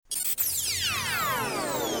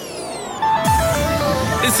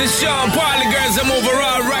This is Sean Parley, girls. I'm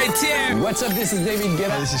overall right here. What's up? This is David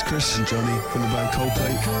Guetta. This is Chris and Johnny from the band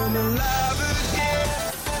Coldplay.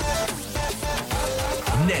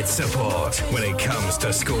 Net Support. When it comes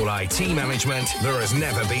to school IT management, there has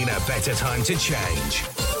never been a better time to change.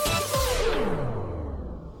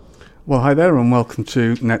 Well, hi there and welcome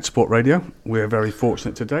to Net Support Radio. We're very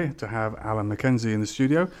fortunate today to have Alan McKenzie in the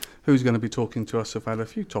studio, who's going to be talking to us about a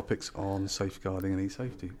few topics on safeguarding and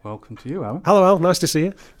e-safety. Welcome to you, Alan. Hello, Al. Nice to see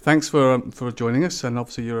you. Thanks for joining us, and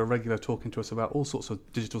obviously you're a regular talking to us about all sorts of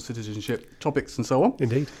digital citizenship topics and so on.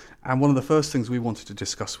 Indeed. And one of the first things we wanted to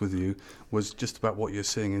discuss with you was just about what you're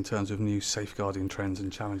seeing in terms of new safeguarding trends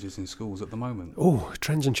and challenges in schools at the moment. Oh,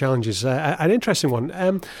 trends and challenges. An interesting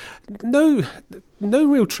one. No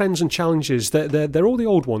real trends and challenges. They're all the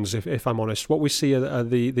old ones, if I'm honest. What we see are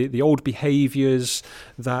the old behaviours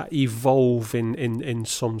that evolve in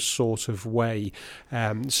some sort of way.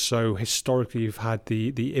 So historically, you've had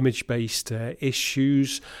the image-based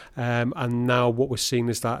issues, and now what we're seeing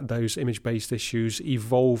is that those image-based issues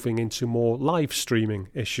evolving into more live streaming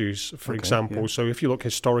issues, for example. Yeah. So if you look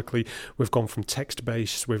historically, we've gone from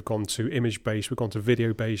text-based, we've gone to image-based, we've gone to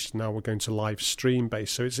video-based, now we're going to live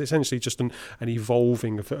stream-based. So it's essentially just an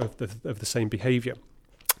evolving of the same behaviour.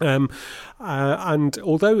 And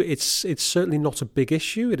although it's certainly not a big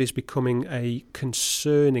issue, it is becoming a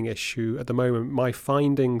concerning issue at the moment. My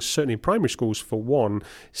findings, certainly in primary schools for one,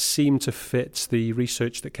 seem to fit the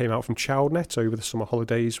research that came out from ChildNet over the summer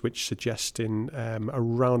holidays, which suggesting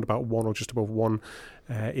around about 1 or just above 1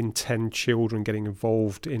 in 10 children getting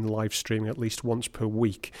involved in live streaming at least once per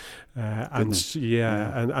week. And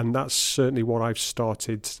that's certainly what I've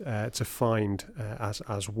started to find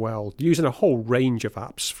as well. Using a whole range of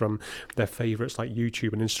apps from their favourites like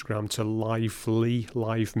YouTube and Instagram to Lively,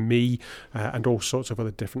 LiveMe, and all sorts of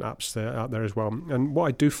other different apps that are out there as well. And what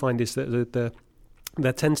I do find is that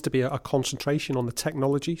there tends to be a concentration on the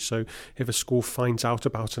technology. So if a school finds out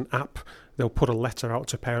about an app, they'll put a letter out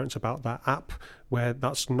to parents about that app, where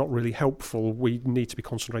that's not really helpful. We need to be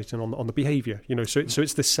concentrating on the behaviour, So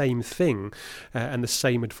it's the same thing, and the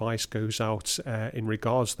same advice goes out in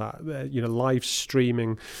regards to that. Live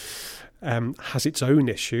streaming has its own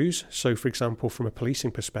issues. So, for example, from a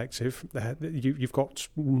policing perspective, you've got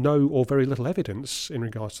no or very little evidence in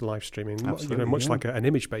regards to live streaming, much like an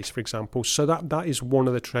image base, for example. So that is one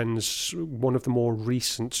of the trends, one of the more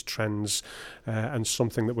recent trends, and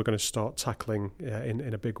something that we're going to start tackling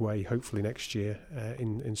in a big way, hopefully next year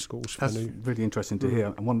in schools. That's really interesting to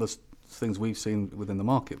hear. And one of the things we've seen within the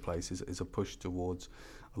marketplace is a push towards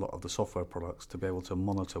a lot of the software products to be able to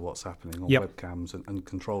monitor what's happening on webcams and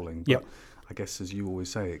controlling. But I guess, as you always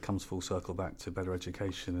say, it comes full circle back to better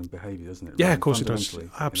education and behaviour, doesn't it? Yeah, of course it does.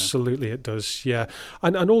 Absolutely it does, yeah.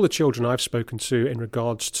 And all the children I've spoken to in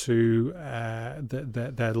regards to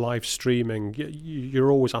their live streaming,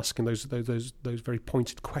 you're always asking those very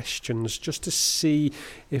pointed questions just to see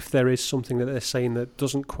if there is something that they're saying that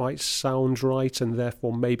doesn't quite sound right and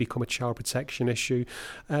therefore may become a child protection issue.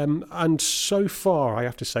 And so far, I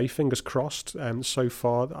have to say, fingers crossed, so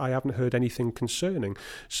far I haven't heard anything concerning.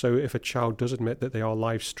 So if a child does admit that they are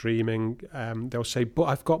live streaming, they'll say, but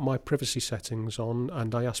I've got my privacy settings on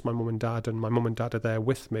and I asked my mum and dad and my mum and dad are there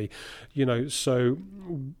with me, so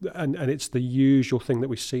and it's the usual thing that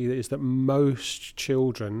we see is that most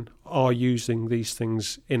children are using these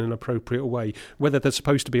things in an appropriate way. Whether they're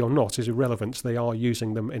supposed to be or not is irrelevant. They are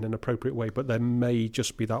using them in an appropriate way, but there may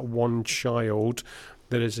just be that one child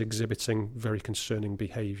that is exhibiting very concerning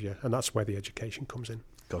behaviour, and that's where the education comes in.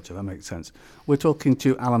 Gotcha, that makes sense. We're talking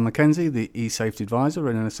to Alan McKenzie, the e-safety advisor,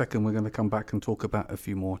 and in a second we're going to come back and talk about a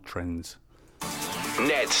few more trends.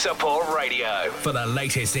 Net Support Radio for the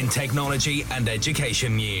latest in technology and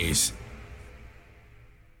education news.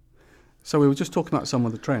 So we were just talking about some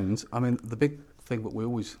of the trends. I mean, the big thing that we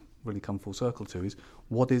always really come full circle to is,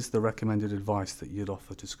 what is the recommended advice that you'd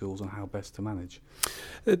offer to schools on how best to manage?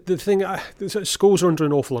 The thing, schools are under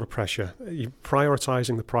an awful lot of pressure.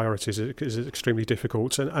 Prioritising the priorities is extremely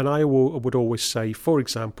difficult. And I would always say, for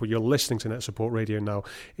example, you're listening to Net Support Radio now,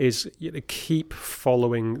 is keep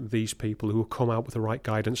following these people who will come out with the right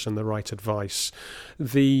guidance and the right advice.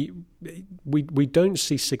 We don't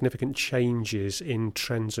see significant changes in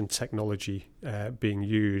trends and technology being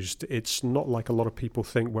used. It's not like a lot of people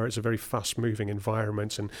think, where it's a very fast-moving environment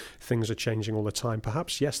and things are changing all the time.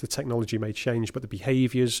 Perhaps, yes, the technology may change, but the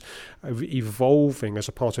behaviours evolving as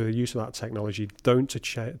a part of the use of that technology don't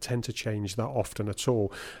tend to change that often at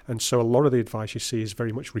all. And so a lot of the advice you see is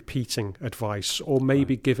very much repeating advice, or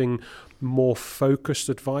maybe giving more focused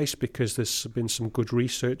advice, because there's been some good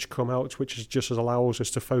research come out which is just allows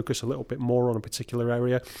us to focus a little bit more on a particular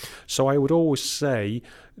area. So I would always say,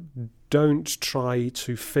 don't try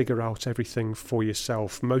to figure out everything for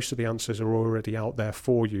yourself. Most of the answers are already out there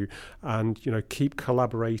for you, and keep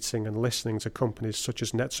collaborating and listening to companies such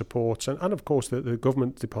as NetSupport and of course the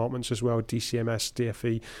government departments as well, DCMS,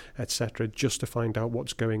 DFE, etc., just to find out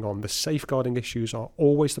what's going on. The safeguarding issues are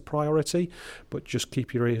always the priority, but just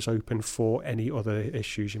keep your ears open for any other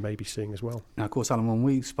issues you may be seeing as well. Now, of course, Alan, when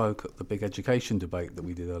we spoke at the big education debate that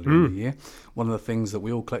we did earlier in the year, one of the things that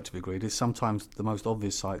we all collectively agreed is sometimes the most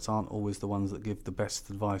obvious sites aren't always the ones that give the best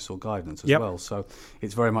advice or guidance as well. So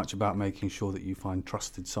it's very much about making sure that you find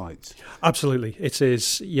trusted sites. Absolutely, it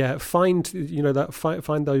is. Yeah, find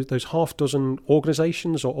find those half dozen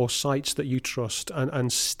organisations or sites that you trust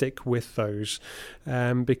and stick with those,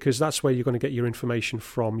 because that's where you're going to get your information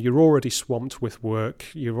from. You're already swamped with work.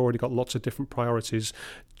 You've already got lots of different priorities.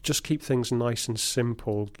 Just keep things nice and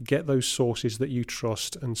simple. Get those sources that you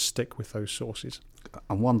trust and stick with those sources.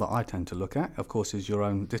 And one that I tend to look at, of course, is your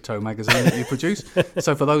own Ditto magazine that you produce.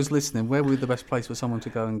 So for those listening, where would be the best place for someone to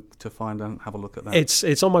go and to find and have a look at that?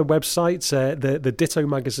 It's on my website. The Ditto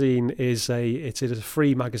magazine is a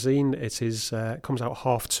free magazine. It is comes out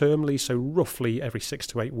half-termly, so roughly every 6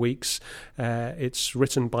 to 8 weeks. It's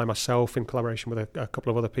written by myself in collaboration with a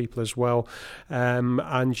couple of other people as well.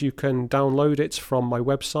 And you can download it from my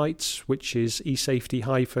website, which is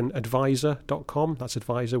esafety-advisor.com. That's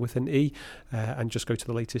advisor with an E. And just go to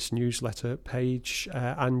the latest newsletter page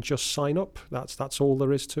and just sign up. That's all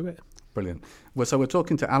there is to it. Brilliant. Well, so we're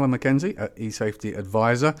talking to Alan McKenzie at eSafety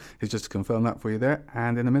Advisor, who's just to confirm that for you there.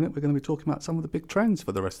 And in a minute, we're going to be talking about some of the big trends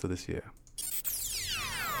for the rest of this year.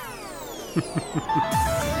 It's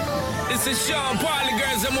the Sean Parley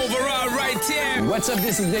Girls I'm overall right here. What's up?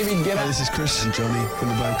 This is David Guetta. Hi, this is Chris and Johnny from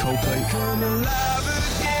the band Coldplay.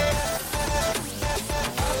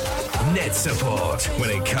 NetSupport. When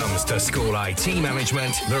it comes to school IT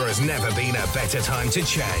management, there has never been a better time to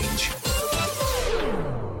change.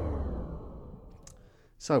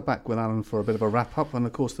 So back with Alan for a bit of a wrap-up, and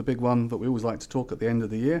of course the big one that we always like to talk at the end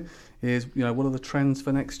of the year is, what are the trends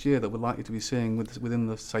for next year that we're likely to be seeing within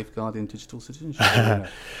the safeguarding digital citizenship?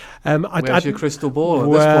 Where's your crystal ball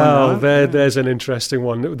at this point? Well, there's an interesting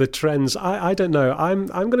one. The trends, I don't know. I'm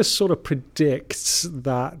going to sort of predict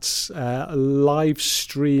that live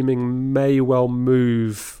streaming may well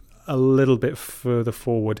move a little bit further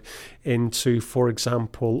forward into, for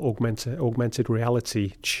example, augmented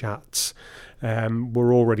reality chats.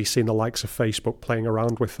 We're already seeing the likes of Facebook playing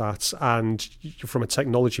around with that, and from a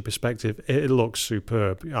technology perspective, it looks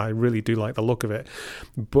superb. I really do like the look of it,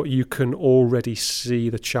 but you can already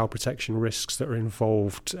see the child protection risks that are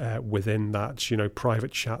involved within that.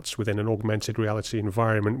 Private chats within an augmented reality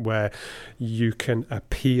environment where you can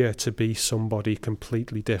appear to be somebody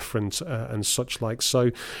completely different and such like.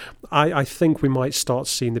 So I think we might start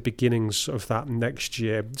seeing the beginnings of that next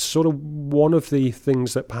year. Sort of one of the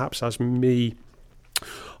things that perhaps has me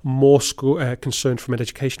more concerned from an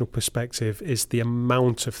educational perspective is the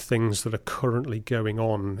amount of things that are currently going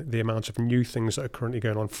on, the amount of new things that are currently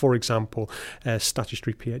going on. For example,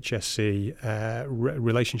 statutory PHSE,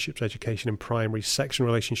 relationships education in primary, section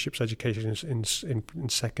relationships education in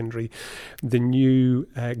secondary, the new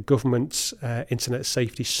government internet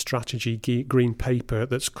safety strategy green paper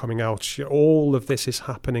that's coming out. All of this is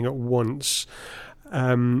happening at once.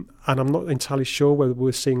 And I'm not entirely sure whether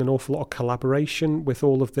we're seeing an awful lot of collaboration with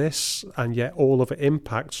all of this, and yet all of it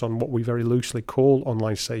impacts on what we very loosely call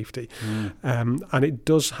online safety. And it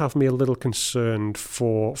does have me a little concerned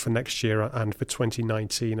for next year and for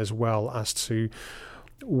 2019 as well, as to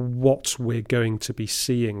what we're going to be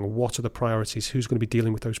seeing. What are the priorities? Who's going to be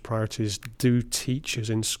dealing with those priorities? Do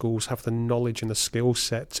teachers in schools have the knowledge and the skill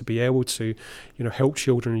set to be able to, help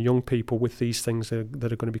children and young people with these things that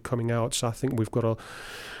are going to be coming out? So I think we've got a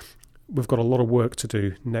lot of work to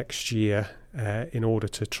do next year in order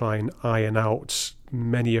to try and iron out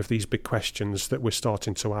many of these big questions that we're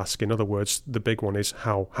starting to ask. In other words, the big one is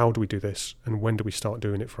how do we do this, and when do we start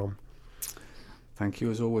doing it from? Thank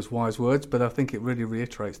you, as always, wise words, but I think it really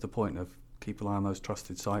reiterates the point of keep an eye on those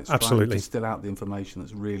trusted sites. Absolutely. Try and distill out the information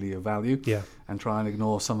that's really of value, and try and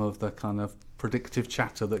ignore some of the kind of predictive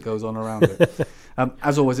chatter that goes on around it.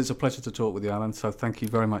 As always, it's a pleasure to talk with you, Alan, so thank you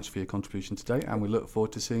very much for your contribution today, and we look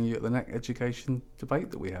forward to seeing you at the next education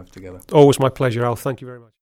debate that we have together. Always my pleasure, Al. Thank you very much.